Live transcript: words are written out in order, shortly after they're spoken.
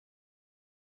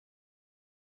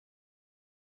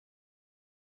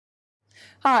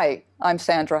Hi, I'm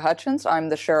Sandra Hutchins. I'm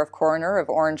the Sheriff Coroner of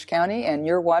Orange County, and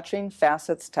you're watching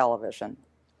Facets Television.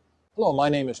 Hello, my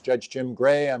name is Judge Jim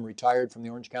Gray. I'm retired from the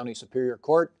Orange County Superior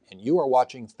Court, and you are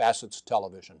watching Facets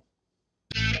Television.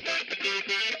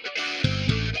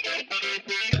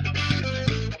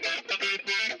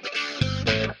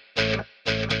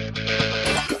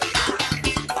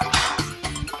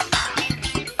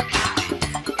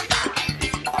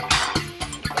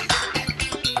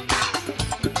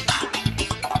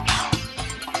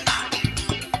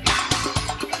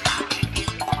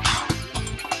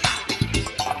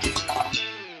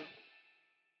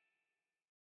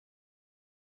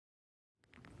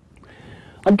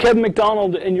 I'm Kevin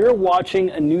McDonald, and you're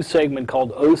watching a new segment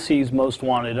called OC's Most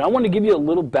Wanted. And I want to give you a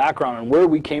little background on where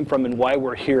we came from and why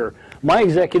we're here. My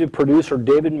executive producer,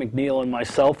 David McNeil, and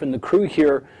myself and the crew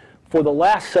here for the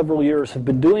last several years have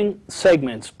been doing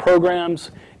segments, programs,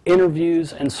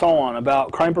 interviews, and so on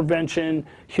about crime prevention,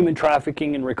 human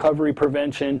trafficking and recovery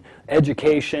prevention,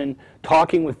 education,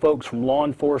 talking with folks from law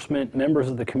enforcement, members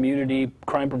of the community,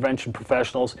 crime prevention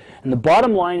professionals. And the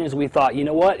bottom line is we thought, you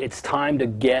know what, it's time to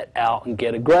get out and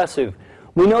get aggressive.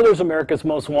 We know there's America's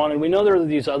Most Wanted. We know there are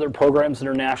these other programs that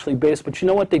are nationally based, but you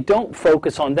know what? They don't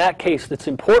focus on that case that's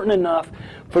important enough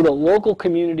for the local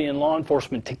community and law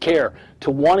enforcement to care, to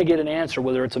want to get an answer,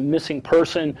 whether it's a missing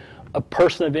person, a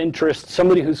person of interest,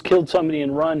 somebody who's killed somebody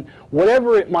and run,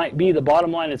 whatever it might be. The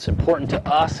bottom line, it's important to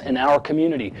us and our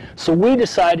community. So we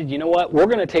decided, you know what, we're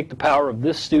going to take the power of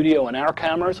this studio and our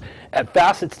cameras at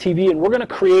FACETStv, and we're going to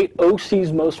create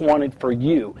OC's Most Wanted for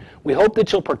you. We hope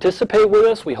that you'll participate with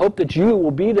us. We hope that you will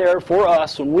be there for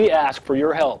us when we ask for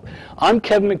your help. I'm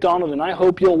Kevin McDonald, and I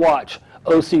hope you'll watch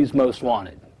OC's Most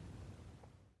Wanted.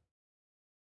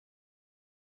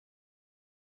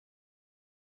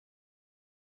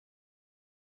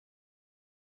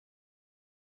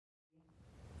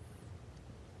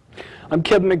 I'm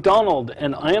Kevin McDonald,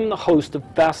 and I am the host of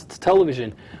Facets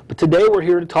Television. But today we're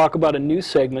here to talk about a new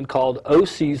segment called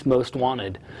OC's Most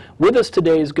Wanted. With us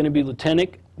today is going to be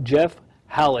Lieutenant Jeff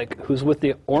Hallock, who's with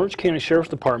the Orange County Sheriff's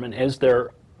Department as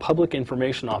their Public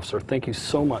Information Officer. Thank you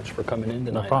so much for coming in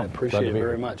tonight. No problem. I appreciate it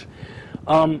very much.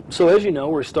 So as you know,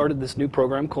 we started this new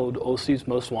program called OC's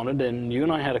Most Wanted, and you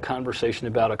and I had a conversation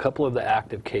about a couple of the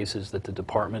active cases that the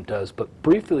department does. But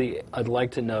briefly, I'd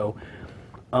like to know,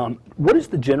 what is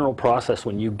the general process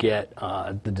when you get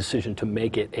the decision to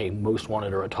make it a most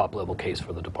wanted or a top-level case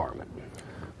for the department?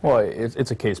 Well,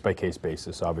 it's a case-by-case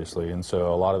basis, obviously, and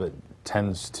so a lot of it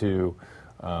tends to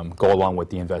go along with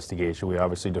the investigation. We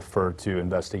obviously defer to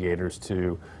investigators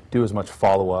to do as much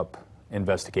follow-up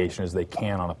investigation as they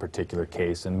can on a particular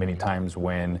case, and many times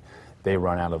when they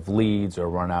run out of leads or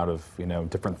run out of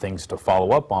different things to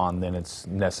follow up on, then it's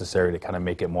necessary to kind of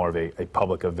make it more of a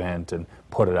public event and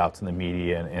put it out to the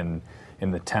media in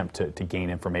an attempt to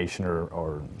gain information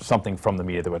or something from the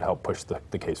media that would help push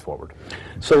the case forward.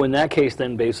 So in that case,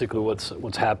 then basically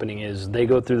what's happening is they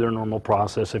go through their normal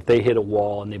process. If they hit a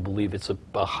wall and they believe it's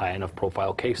a high enough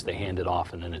profile case, they hand it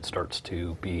off, and then it starts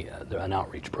to be an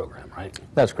outreach program, right?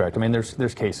 That's correct. I mean,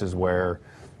 there's cases where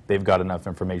they've got enough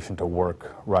information to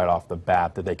work right off the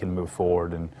bat that they can move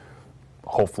forward and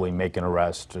hopefully make an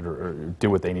arrest or do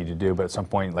what they need to do. But at some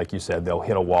point, like you said, they'll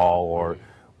hit a wall, or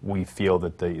we feel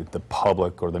that the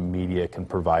public or the media can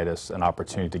provide us an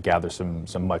opportunity to gather some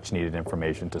much needed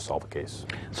information to solve a case.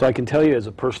 So I can tell you, as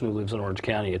a person who lives in Orange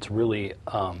County, it's really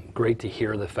great to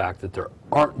hear the fact that there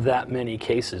aren't that many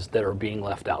cases that are being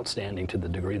left outstanding to the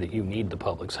degree that you need the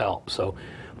public's help. So,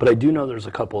 but I do know there's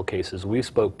a couple of cases. We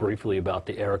spoke briefly about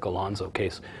the Eric Alonzo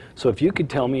case. So if you could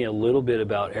tell me a little bit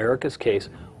about Erica's case,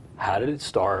 how did it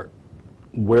start,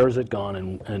 where has it gone,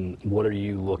 and what are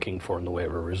you looking for in the way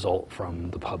of a result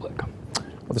from the public?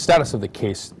 Well, the status of the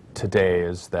case today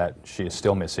is that she is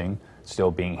still missing, still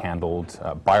being handled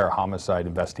by our homicide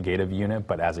investigative unit,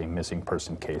 but as a missing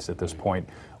person case. At this point,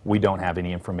 we don't have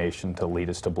any information to lead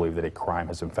us to believe that a crime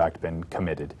has in fact been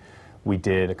committed. We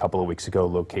did, a couple of weeks ago,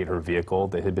 locate her vehicle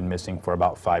that had been missing for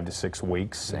about 5 to 6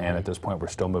 weeks, and at this point we're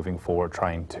still moving forward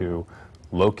trying to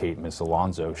locate Miss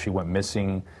Alonzo. She went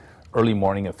missing early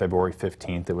morning of February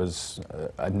 15th. It was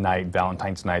a night,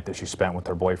 Valentine's night, that she spent with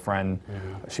her boyfriend.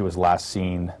 She was last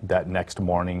seen that next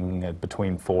morning at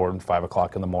between 4 and 5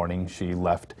 o'clock in the morning. She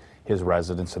left his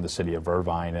residence in the city of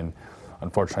Irvine, and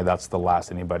unfortunately that's the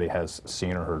last anybody has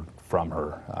seen or heard from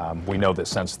her. We know that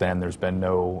since then there's been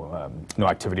no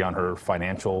activity on her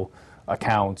financial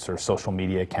accounts or social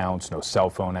media accounts, no cell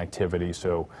phone activity,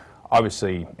 so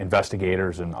obviously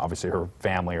investigators and obviously her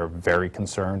family are very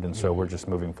concerned, and so we're just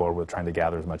moving forward with trying to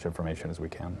gather as much information as we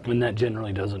can. And that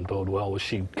generally doesn't bode well. Was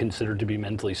she considered to be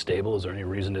mentally stable? Is there any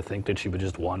reason to think that she would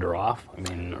just wander off? I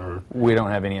mean, or we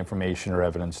don't have any information or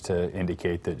evidence to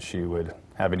indicate that she would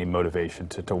have any motivation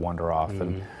to wander off.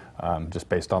 And just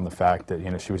based on the fact that,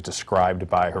 you know, she was described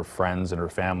by her friends and her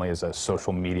family as a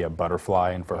social media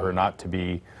butterfly, and for her not to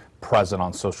be present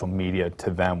on social media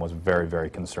to them was very, very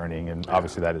concerning, and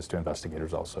obviously that is to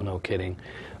investigators also. No kidding.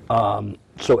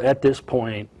 So at this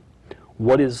point,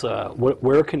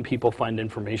 where can people find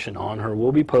information on her?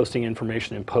 We'll be posting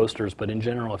information in posters, but in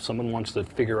general, if someone wants to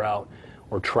figure out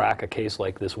or track a case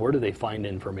like this, where do they find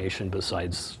information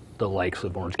besides the likes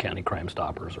of Orange County Crime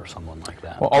Stoppers or someone like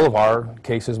that? Well, all of our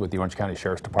cases with the Orange County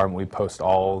Sheriff's Department, we post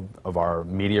all of our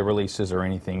media releases or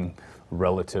anything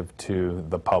relative to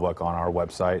the public on our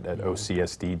website at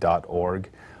ocsd.org.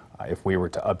 If we were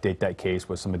to update that case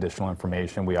with some additional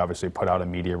information, we obviously put out a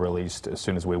media release as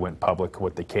soon as we went public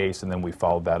with the case, and then we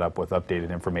followed that up with updated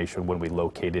information when we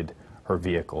located her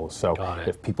vehicle. So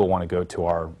if people want to go to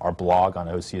our blog on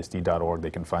ocsd.org,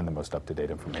 they can find the most up-to-date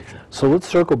information. So let's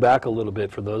circle back a little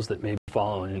bit for those that may be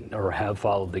following or have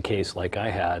followed the case like I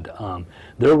had.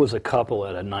 There was a couple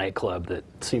at a nightclub that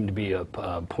seemed to be a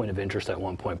point of interest at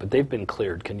one point, but they've been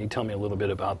cleared. Can you tell me a little bit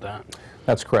about that?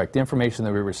 That's correct. The information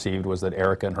that we received was that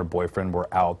Erica and her boyfriend were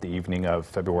out the evening of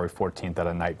February 14th at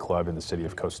a nightclub in the city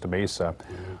of Costa Mesa.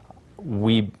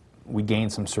 We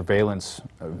gained some surveillance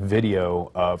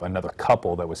video of another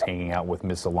couple that was hanging out with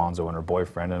Ms. Alonso and her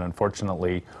boyfriend, and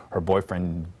unfortunately her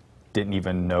boyfriend didn't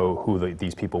even know who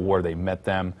these people were. They met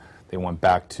them, they went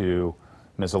back to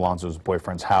Ms. Alonso's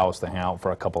boyfriend's house, they hung out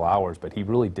for a couple hours, but he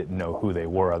really didn't know who they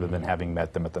were other than having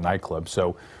met them at the nightclub.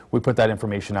 So we put that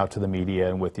information out to the media,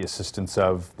 and with the assistance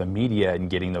of the media in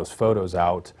getting those photos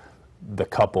out, the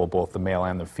couple, both the male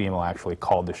and the female, actually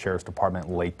called the Sheriff's Department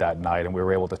late that night, and we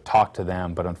were able to talk to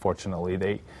them, but unfortunately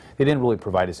they didn't really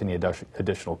provide us any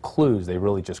additional clues. They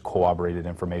really just corroborated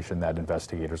information that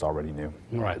investigators already knew.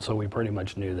 Right, so we pretty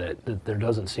much knew that there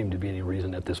doesn't seem to be any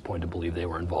reason at this point to believe they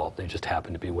were involved. They just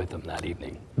happened to be with them that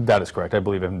evening. That is correct. I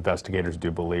believe investigators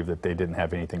do believe that they didn't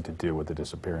have anything to do with the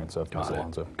disappearance of Ms.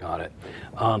 Alonso. Got it.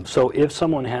 So if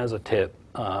someone has a tip,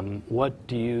 what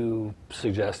do you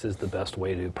suggest is the best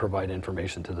way to provide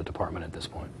information to the department at this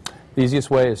point? The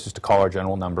easiest way is just to call our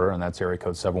general number, and that's area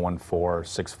code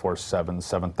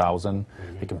 714-647-7000.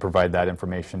 You can provide that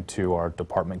information to our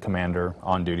department commander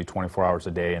on duty 24 hours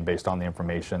a day, and based on the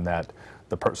information that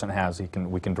the person has,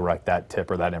 we can direct that tip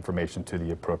or that information to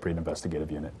the appropriate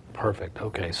investigative unit. Perfect.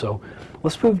 Okay, so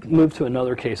let's move to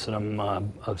another case that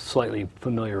I'm slightly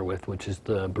familiar with, which is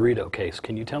the Burrito case.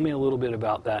 Can you tell me a little bit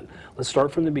about that? Let's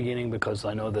start from the beginning, because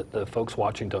I know that the folks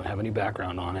watching don't have any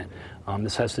background on it.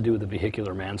 This has to do with the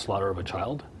vehicular manslaughter of a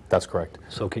child? That's correct.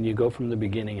 So can you go from the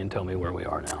beginning and tell me where we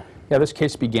are now? Yeah, this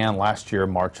case began last year,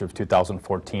 March of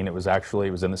 2014. It was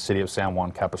in the city of San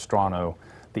Juan Capistrano,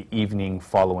 the evening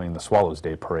following the Swallows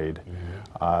Day parade.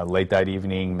 Late that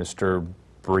evening, Mr.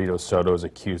 Brito-Soto is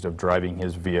accused of driving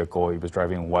his vehicle. He was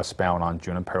driving westbound on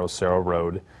Junipero Cerro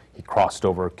Road. He crossed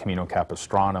over Camino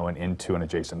Capistrano and into an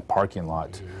adjacent parking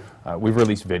lot. We've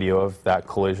released video of that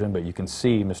collision, but you can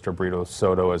see Mr.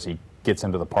 Brito-Soto as he gets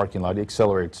into the parking lot. He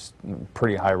accelerates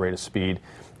pretty high rate of speed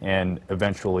and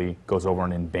eventually goes over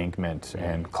an embankment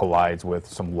and collides with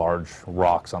some large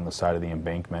rocks on the side of the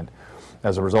embankment.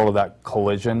 As a result of that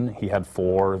collision, he had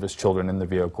 4 of his children in the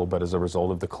vehicle, but as a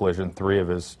result of the collision, 3 of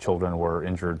his children were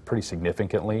injured pretty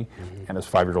significantly, and his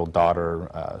 5-year-old daughter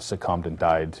succumbed and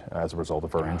died as a result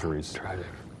of her injuries. Tragic.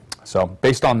 So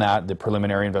based on that, the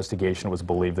preliminary investigation was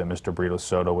believed that Mr.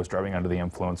 Brito-Soto was driving under the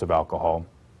influence of alcohol.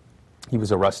 He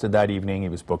was arrested that evening. He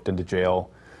was booked into jail.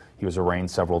 He was arraigned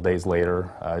several days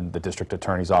later. The district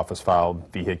attorney's office filed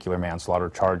vehicular manslaughter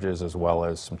charges as well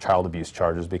as some child abuse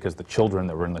charges because the children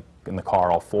that were in the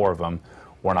car, all 4 of them,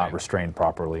 were not restrained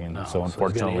properly. And so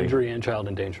unfortunately, injury and child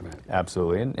endangerment.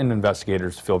 Absolutely. And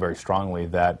investigators feel very strongly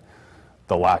that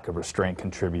the lack of restraint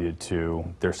contributed to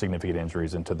their significant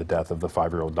injuries and to the death of the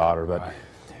 5-year-old daughter. But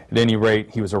at any rate,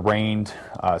 he was arraigned.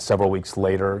 Several weeks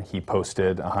later, he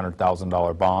posted a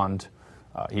 $100,000 bond.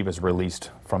 He was released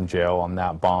from jail on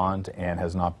that bond and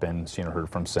has not been seen or heard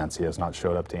from since. He has not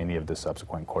showed up to any of the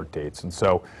subsequent court dates. And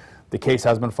so the case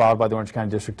has been filed by the Orange County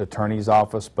District Attorney's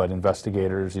Office, but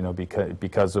investigators,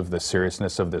 because of the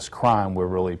seriousness of this crime, we're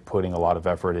really putting a lot of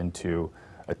effort into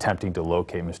attempting to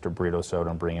locate Mr. Brito-Soto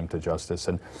and bring him to justice.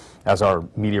 And as our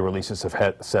media releases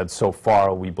have said so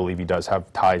far, we believe he does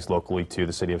have ties locally to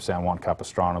the city of San Juan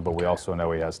Capistrano, but we also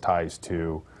know he has ties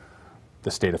to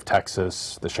the state of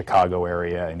Texas, the Chicago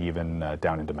area, and even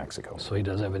down into Mexico. So he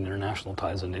does have international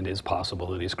ties, and it is possible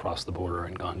that he's crossed the border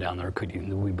and gone down there.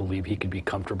 We believe he could be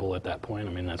comfortable at that point?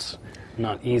 I mean, that's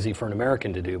not easy for an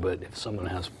American to do, but if someone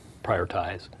has prior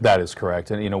ties. That is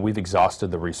correct. And, you know, we've exhausted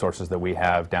the resources that we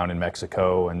have down in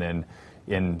Mexico and then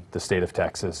in the state of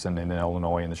Texas and in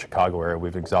Illinois and the Chicago area.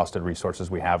 We've exhausted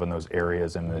resources we have in those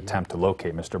areas in an attempt to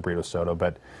locate Mr. Brito-Soto,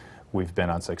 but we've been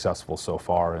unsuccessful so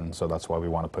far, and so that's why we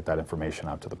want to put that information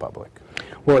out to the public.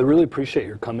 Well, I really appreciate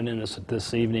your coming in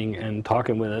this evening and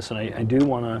talking with us, and I do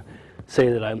want to say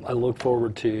that I look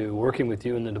forward to working with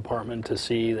you in the department to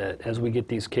see that as we get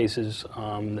these cases,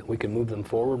 that we can move them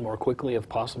forward more quickly if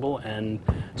possible and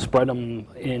spread them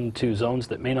into zones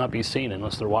that may not be seen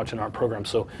unless they're watching our program.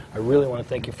 So I really want to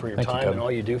thank you for your time and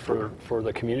all you do for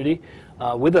the community.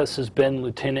 With us has been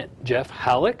Lieutenant Jeff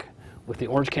Hallock with the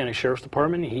Orange County Sheriff's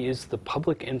Department. He is the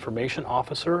Public Information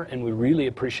Officer, and we really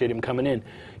appreciate him coming in.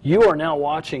 You are now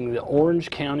watching the Orange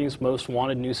County's Most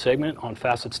Wanted news segment on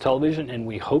Facets Television, and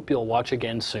we hope you'll watch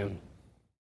again soon.